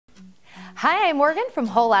Hi, I'm Morgan from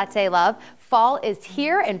Whole Latte Love. Fall is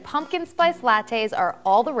here and pumpkin spice lattes are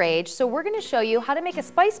all the rage, so we're going to show you how to make a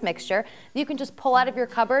spice mixture that you can just pull out of your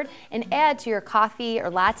cupboard and add to your coffee or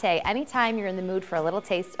latte anytime you're in the mood for a little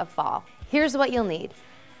taste of fall. Here's what you'll need: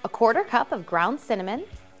 a 1/4 cup of ground cinnamon,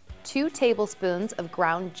 2 tablespoons of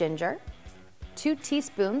ground ginger, 2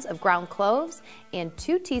 teaspoons of ground cloves, and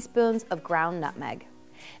 2 teaspoons of ground nutmeg.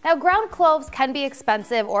 Now, ground cloves can be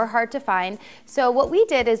expensive or hard to find, so what we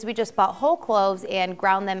did is we just bought whole cloves and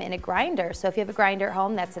ground them in a grinder. So if you have a grinder at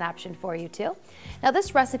home, that's an option for you too. Now,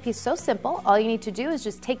 this recipe is so simple. All you need to do is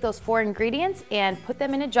just take those 4 ingredients and put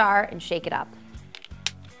them in a jar and shake it up.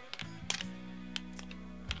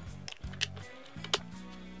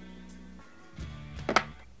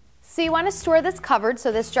 So you want to store this covered,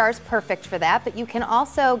 so this jar is perfect for that, but you can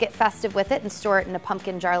also get festive with it and store it in a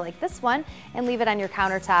pumpkin jar like this one and leave it on your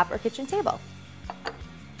countertop or kitchen table.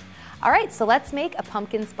 All right, so let's make a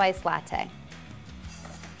pumpkin spice latte.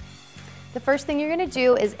 The first thing you're going to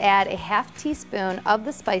do is add a 1/2 teaspoon of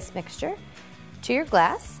the spice mixture to your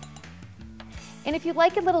glass. And if you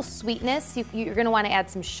like a little sweetness, you're going to want to add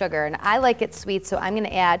some sugar, and I like it sweet, so I'm going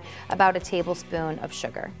to add about a tablespoon of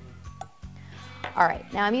sugar. All right,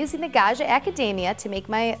 now I'm using the Gaja Academia to make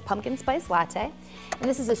my pumpkin spice latte. And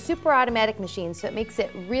this is a super automatic machine, so it makes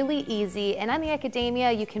it really easy. And on the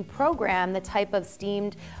Academia, you can program the type of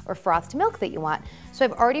steamed or frothed milk that you want. So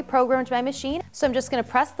I've already programmed my machine, so I'm just gonna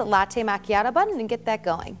press the latte macchiato button and get that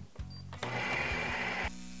going.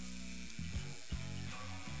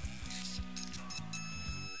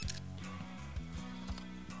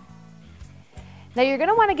 Now you're going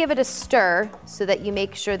to want to give it a stir so that you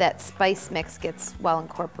make sure that spice mix gets well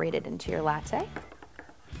incorporated into your latte.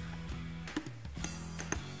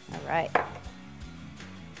 All right.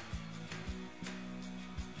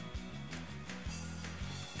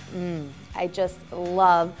 I just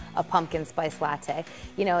love a pumpkin spice latte.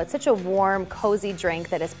 You know, it's such a warm, cozy drink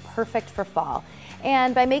that is perfect for fall.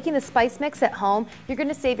 And by making the spice mix at home, you're going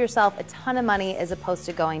to save yourself a ton of money as opposed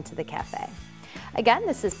to going to the cafe. Again,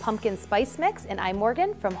 this is Pumpkin Spice Mix, and I'm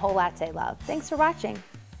Morgan from Whole Latte Love. Thanks for watching.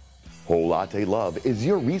 Whole Latte Love is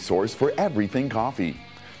your resource for everything coffee.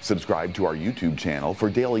 Subscribe to our YouTube channel for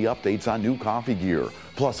daily updates on new coffee gear,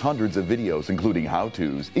 plus hundreds of videos including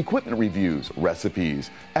how-tos, equipment reviews,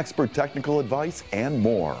 recipes, expert technical advice, and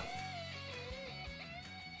more.